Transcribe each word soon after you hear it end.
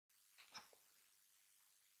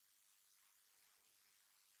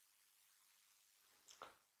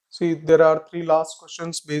See, there are three last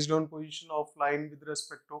questions based on position of line with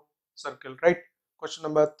respect to circle, right? Question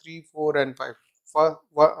number 3, 4, and 5.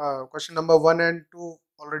 Question number 1 and 2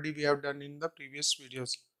 already we have done in the previous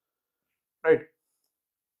videos, right?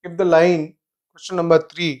 If the line, question number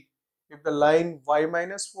 3, if the line y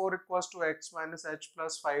minus 4 equals to x minus h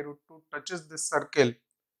plus 5 root 2 touches this circle,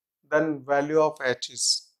 then value of h is,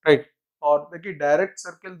 right? और देखिए direct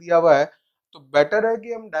circle दिया हुआ है तो better है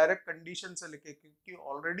कि हम direct condition से लिखें, क्योंकि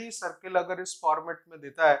ऑलरेडी सर्कल अगर इस फॉर्मेट में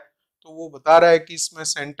देता है तो वो बता रहा है कि इसमें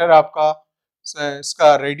सेंटर आपका,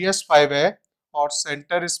 इसका रेडियस 5 है और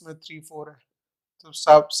सेंटर इसमें 3, 4 है। तो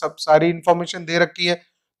सब सारी इंफॉर्मेशन दे रखी है,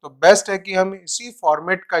 तो बेस्ट है कि हम इसी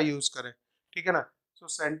फॉर्मेट का यूज करें, ठीक है ना। तो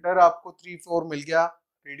सेंटर आपको 3, 4 मिल गया,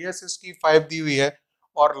 रेडियस इसकी 5 दी हुई है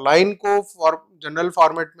और लाइन को जनरल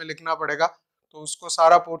फॉर्मेट में लिखना पड़ेगा, तो उसको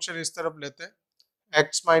सारा पोर्शन इस तरफ लेते हैं,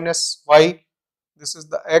 x minus Y, this is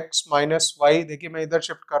the x minus Y, देखिए मैं इधर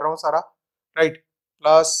शिफ्ट कर रहा हूँ सारा, राइट,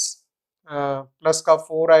 प्लस प्लस का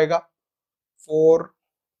 4 आएगा, 4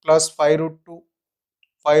 plus 5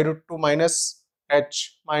 root two minus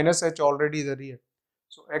h already इधर ही है,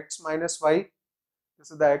 so x minus y,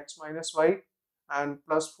 this is the x minus y, and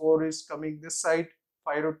plus 4 is coming this side,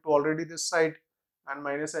 5 root 2 already this side, and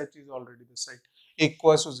minus h is already this side,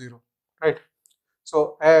 equals to 0, right?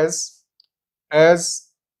 So as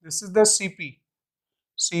this is the cp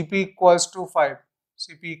equals to 5,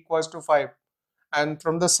 cp equals to 5, and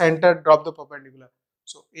from the center drop the perpendicular,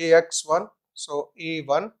 so ax1, so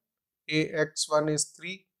ax1 is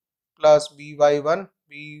 3 plus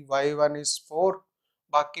by1 is 4,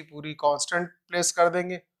 बाकी पूरी constant place कर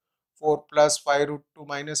देंगे, 4 plus 5 root 2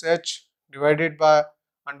 minus H divided by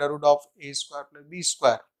under root of A square plus B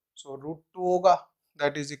square, so root 2 होगा,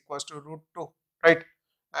 that is equals to root 2, right,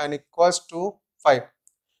 and equals to 5,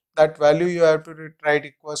 that value you have to right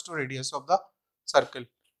equals to radius of the circle.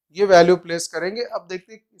 ये value place करेंगे। अब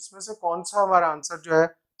देखते हैं इसमें से कौन सा हमारा आंसर जो है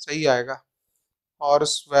सही आएगा, और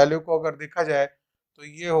उस वैल्यू को अगर देखा जाए तो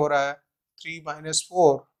ये हो रहा है 3 minus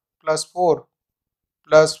 4 plus 4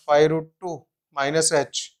 plus 5 root 2 minus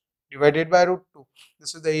h divided by root 2.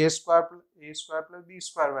 This is the a square plus b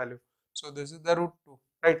square value. So this is the root 2,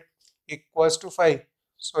 right? Equals to 5.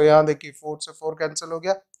 So यहाँ देखिए 4 से 4 cancel हो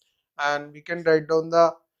गया, and we can write down the,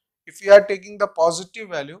 if you are taking the positive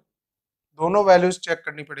value, दोनों values check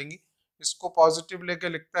करनी पड़ेंगी, इसको positive लेके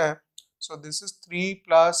लिखता है, so this is 3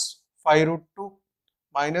 plus 5 root 2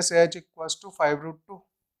 minus h equals to 5 root 2,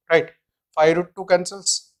 right? 5 root 2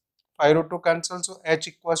 cancels, 5 root 2 cancel, so h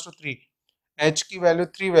equals to 3, h की value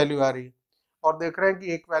 3 value आ रही है, और देख रहे हैं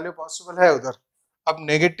कि एक वैल्यू पॉसिबल है उधर। अब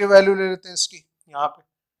नेगेटिव वैल्यू ले लेते हैं इसकी, यहाँ पे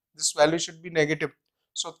this value should be negative,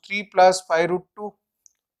 so 3 plus 5 root 2,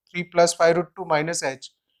 3 plus 5 root 2 minus h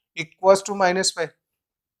equals to minus 5,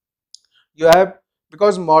 you have,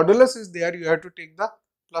 because modulus is there, you have to take the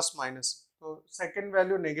plus minus, तो सेकेंड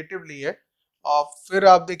वैल्यू नेगेटिव ली है, और फिर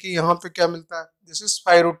आप देखिए यहाँ पे क्या मिलता है, this is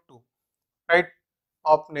 5 root 2, right,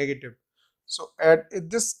 of negative. So at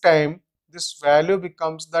this time this value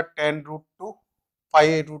becomes the 10 root 2,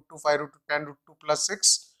 5 root 2, 5 root 2, 10 root 2 plus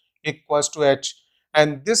 6 equals to h,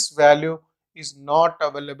 and this value is not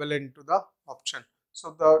available into the option.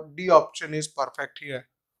 So the D option is perfect here.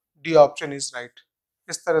 D option is right.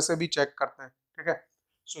 इस तरह से भी check करते हैं, ठीक है।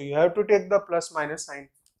 So you have to take the plus minus sign.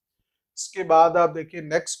 इसके बाद आप देखिए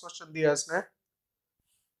नेक्स्ट क्वेश्चन दिया इसने,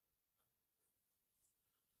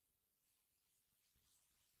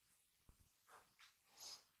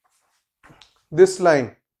 this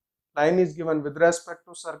line is given with respect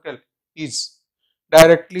to circle is,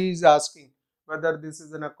 directly is asking whether this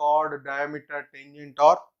is an chord, diameter, tangent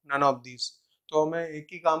or none of these. तो हमें एक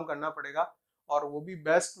ही काम करना पड़ेगा, और वो भी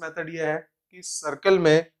बेस्ट मेथड ये है कि सर्कल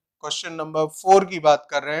में क्वेश्चन नंबर 4 की बात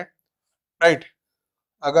कर रहे हैं, राइट,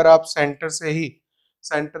 अगर आप सेंटर से ही,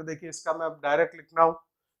 सेंटर देखिए इसका मैं अब डायरेक्ट लिख रहा हूँ,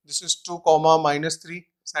 this is 2 comma minus 3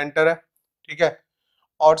 centre है, ठीक है,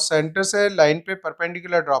 और सेंटर से लाइन पे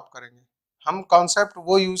परपेंडिकुलर ड्रॉप करेंगे, हम कॉन्सेप्ट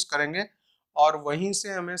वो यूज करेंगे और वहीं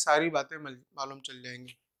से हमें सारी बातें मालूम चल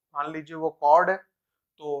जाएंगी। मान लीजिए वो कॉर्ड है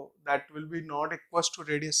तो that will be not equal to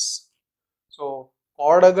radius, so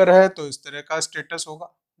cord अगर है तो इस तरह का स्टेटस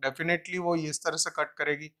होगा, डेफिनेटली वो इस तरह से कट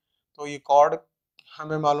करेगी, तो ये कॉर्ड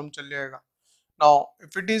हमें मालूम चल जाएगा। Now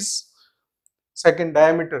if it is second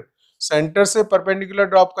diameter, centre से परपेंडिकुलर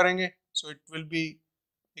ड्रॉप करेंगे, so it will be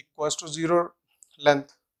equal to 0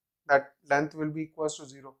 length, that length will be equals to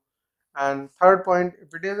 0. And third point,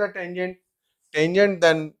 if it is a tangent,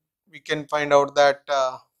 then we can find out that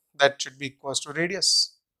that should be equals to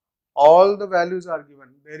radius. All the values are given,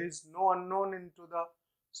 there is no unknown into the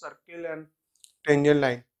circle and tangent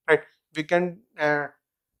line, right? We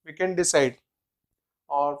can decide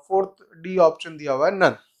और fourth D option दिया हुआ है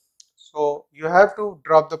none. So you have to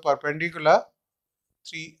drop the perpendicular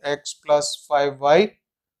 3x plus 5y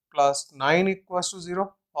plus 9 equals to 0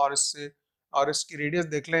 और इसकी radius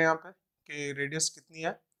देख लें यहाँ पे कि रेडियस कितनी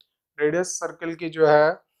है। रेडियस सर्कल की जो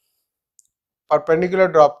है परपेंडिकुलर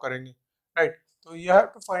ड्रॉप करेंगे, राइट। तो you have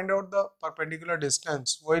to find out the perpendicular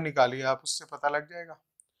distance, वही निकालिए आप, उससे पता लग जाएगा।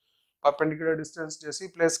 परपेंडिकुलर डिस्टेंस जैसे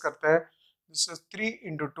ही प्लेस करते हैं, this is 3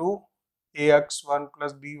 into 2 ax1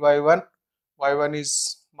 plus by1, y1 is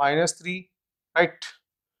 -3, right,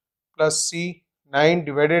 plus c 9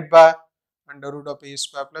 divided by under root of a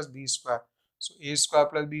square plus b square. So a square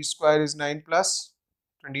plus b square is 9 plus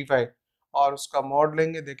 25 और उसका mod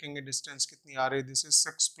लेंगे, देखेंगे distance कितनी आ रही है। This is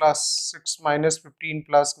 6 plus 6 minus 15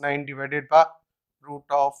 plus 9 divided by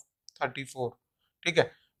root of 34, ठीक है,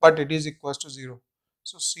 but it is equals to 0.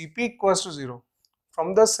 So Cp equals to 0.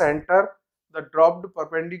 From the center, the dropped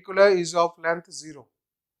perpendicular is of length 0.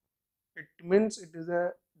 It means it is a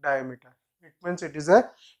diameter. It means it is a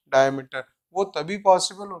diameter. वो तभी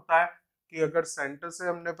possible होता है कि अगर centre से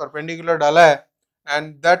हमने perpendicular डाला है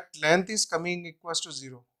and that length is coming equals to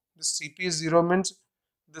 0. This Cp is 0 means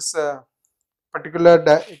this particular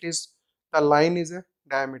it is the line is a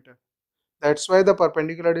diameter. That's why the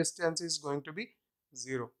perpendicular distance is going to be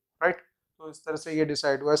 0, right? तो इस तरह से ये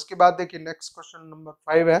decide हुआ। इसके बाद देखिए next question number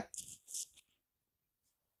 5 है।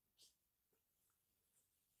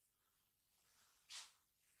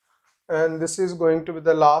 And this is going to be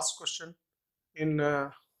the last question in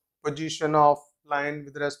position of line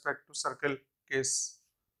with respect to circle case.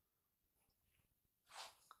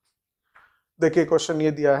 देखिए क्वेश्चन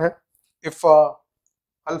ये दिया है, if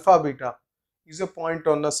alpha beta is a point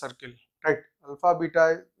on the circle, right? Alpha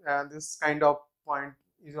beta this kind of point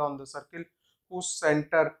is on the circle whose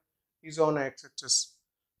center is on x-axis.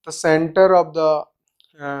 The center of the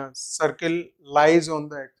circle lies on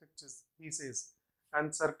the x-axis, he says,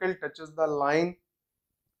 and circle touches the line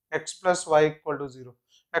x plus y equal to 0.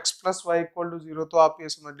 x plus y equal to 0 तो आप ये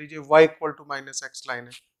समझ लीजिए y equal to minus x line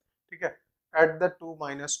है, ठीक है, at the 2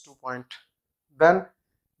 minus 2 point. Then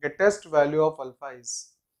greatest value of alpha is,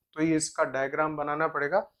 तो ये इसका डायग्राम बनाना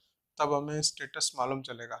पड़ेगा तब हमें स्टेटस मालूम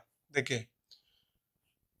चलेगा। देखिए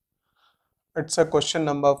इट्स अ क्वेश्चन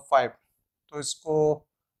नंबर 5, तो इसको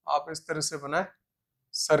आप इस तरह से बनाए।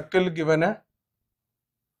 सर्कल गिवन है,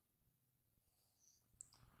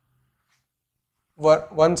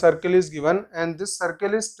 one circle is given and this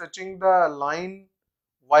circle is touching the line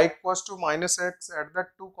y equals to minus x at the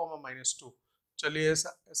 2 comma minus 2. चलिए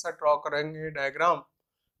ऐसा ड्रॉ करेंगे diagram.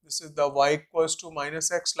 This is the y equals to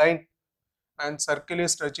minus x line and circle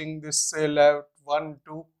is touching this say left 1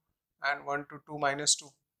 2 and 1 to 2 minus 2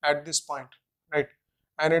 at this point, right,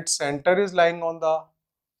 and its center is lying on the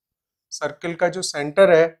circle का जो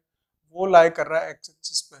centre है वो लाई कर रहा है x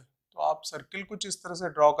axis पे। तो आप सर्कल कुछ इस तरह से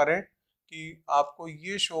ड्रॉ करें कि आपको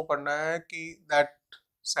ये शो करना है कि that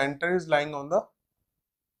centre is lying on the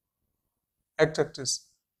x axis,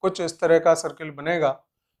 कुछ इस तरह का सर्कल बनेगा।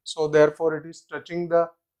 So therefore it is touching the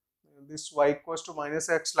this y equals to minus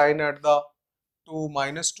x line at the 2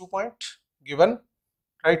 minus 2 point given,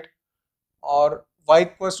 right, और y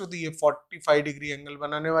इक्वल्स टू ये 45 degree angle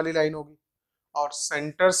बनाने वाली line होगी और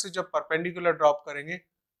सेंटर से जब परपेंडिकुलर ड्रॉप करेंगे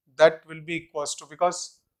that will be equals to, because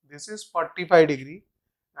this is 45 degree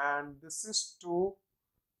and this is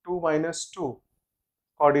 2 minus 2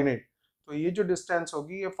 coordinate, तो ये जो डिस्टेंस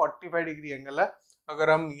होगी ये 45 डिग्री एंगल है। अगर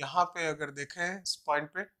हम यहाँ पे अगर देखें इस पॉइंट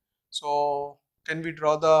पे, so can we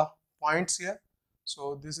draw the points here?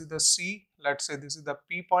 So this is the C, let's say this is the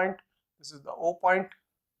P point, this is the O point,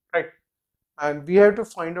 right, and we have to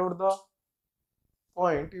find out the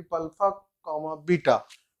point if alpha comma beta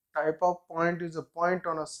type of point is a point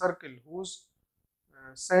on a circle whose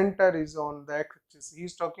center is on the x-axis. He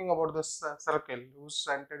is talking about the circle whose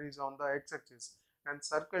center is on the x-axis and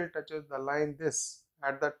circle touches the line this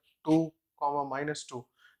at the 2 comma minus 2.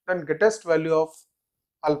 Then greatest value of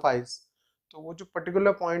alpha is, तो वो जो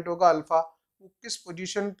particular point होगा alpha वो किस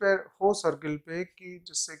position पे हो circle पे कि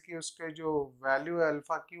जिससे कि उसके जो वैल्यू है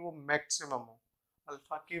अल्फा की वो मैक्सिमम हो।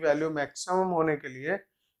 अल्फा की वैल्यू मैक्सिमम होने के लिए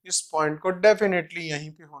इस पॉइंट को डेफिनेटली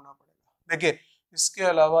यहीं पे होना पड़ेगा। देखिए इसके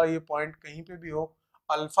अलावा ये पॉइंट कहीं पे भी हो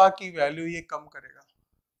अल्फा की वैल्यू ये कम करेगा,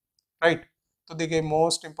 राइट। तो देखिए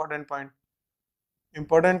मोस्ट इम्पोर्टेंट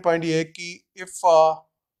पॉइंट ये है कि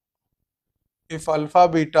if alpha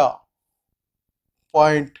beta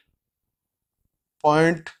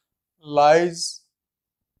point lies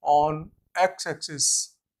on x-axis,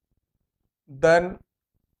 then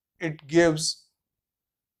it gives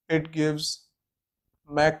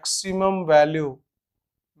maximum value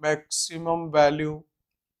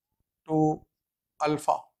to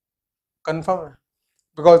alpha confirm है,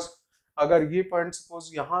 बिकॉज अगर ये पॉइंट सपोज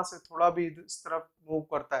यहाँ से थोड़ा भी इस तरफ मूव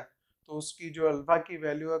करता है तो उसकी जो अल्फा की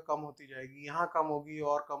वैल्यू है कम होती जाएगी, यहाँ कम होगी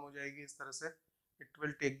और कम हो जाएगी, इस तरह से it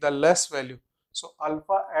will take the less value. So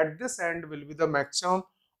alpha at this and will be the maximum.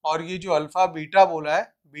 और ये जो अल्फा बीटा बोला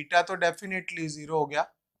है, बीटा तो डेफिनेटली जीरो हो गया,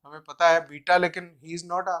 हमें पता है बीटा, लेकिन he is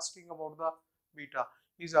not asking about the beta,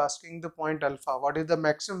 he is asking the point alpha, what is the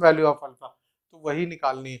maximum value of alpha, तो वही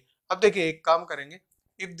निकालनी है। अब देखिए एक काम करेंगे,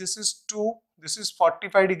 if this is 2, this is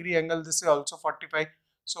 45 degree angle, this is also 45,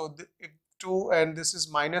 so if 2 and this is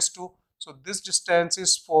minus 2, so this distance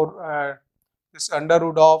is 4, this under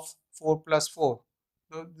root of 4 plus 4,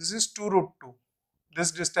 so this is 2 root 2,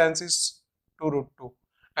 this distance is 2 root 2,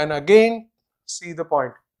 and again see the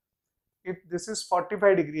point, if this is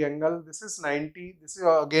 45 degree angle, this is 90, this is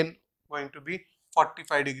again going to be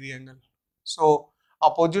 45 degree angle, so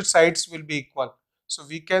opposite sides will be equal. So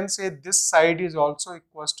we can say this side is also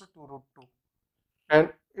equals to 2 root 2,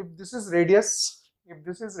 and if this is radius,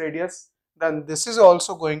 then this is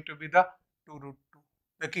also going to be the 2 root 2.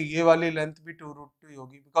 देखिए ये वाली length भी 2 root 2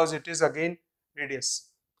 होगी, because it is again radius.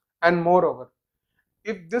 And moreover,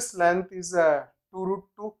 if this length is 2 root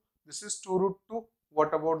 2, this is 2 root 2, what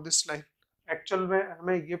about this line? Actual में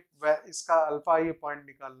हमें ये इसका alpha, ये पॉइंट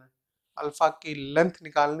निकालना है, अल्फा की लेंथ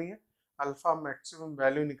निकालनी है, अल्फा मैक्सिमम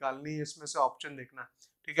वैल्यू निकालनी है, इसमें से ऑप्शन देखना है,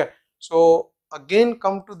 ठीक है। So again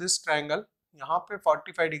come to this triangle, यहाँ पे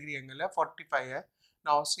 45 डिग्री एंगल है, 45 है,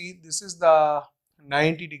 now see this is the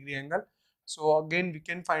 90 degree angle, so again we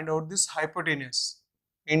can find out this hypotenuse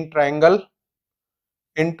in triangle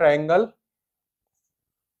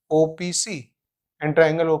OPC, in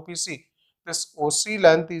triangle OPC, this OC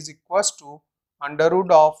length is equals to under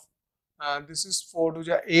root of this is 4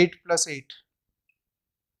 to 8 plus 8,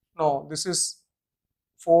 no, this is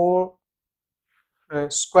 4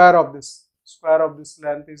 square of this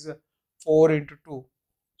length is 4 into 2,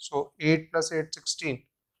 so 8 plus 8 16,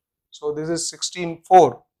 so this is 16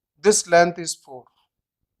 4, this length is 4,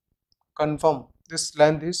 confirm, this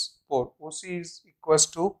length is 4, OC is equals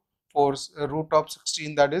to 4 root of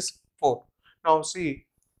 16, that is 4. Now see,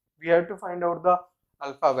 we have to find out the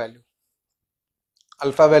alpha value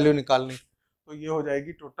निकालनी, तो ये हो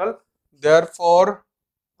जाएगी total, therefore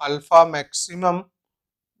alpha maximum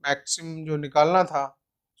जो निकालना था,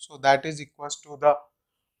 so that is equals to the,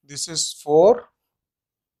 this is 4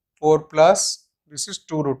 plus this is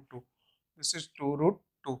 2 root 2, this is 2 root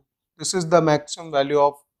 2, this is the maximum value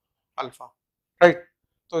of alpha, right?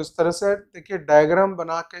 तो इस तरह से देखिए डायग्राम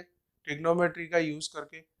बना के ट्रिग्नोमेट्री का यूज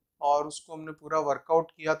करके और उसको हमने पूरा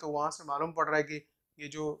वर्कआउट किया, तो वहां से मालूम पड़ रहा है कि ये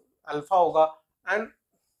जो अल्फा होगा, and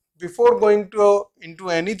before going to into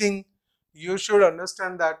anything you should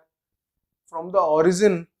understand that from the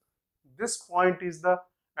origin this point is the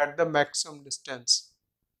at the maximum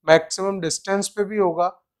distance पे भी होगा,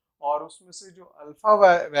 और उसमें से जो अल्फा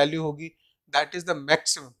वैल्यू होगी दैट इज द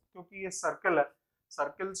मैक्सिमम, क्योंकि ये सर्कल है,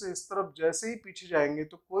 सर्कल से इस तरफ जैसे ही पीछे जाएंगे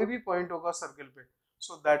तो कोई भी पॉइंट होगा सर्कल पे,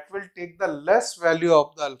 so that will take the less value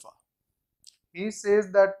of the alpha. He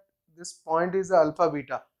says that this point is the alpha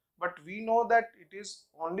beta, but we know that it is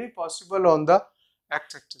only possible on the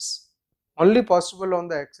x-axis,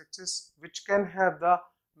 which can have the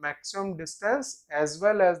maximum distance as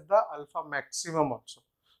well as the alpha maximum also.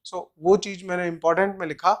 So वो चीज मैंने important में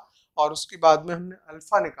लिखा, और उसके बाद में हमने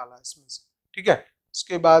अल्फा निकाला इसमें से, ठीक है।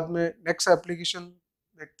 उसके बाद में नेक्स्ट एप्लीकेशन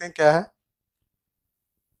देखते हैं क्या है।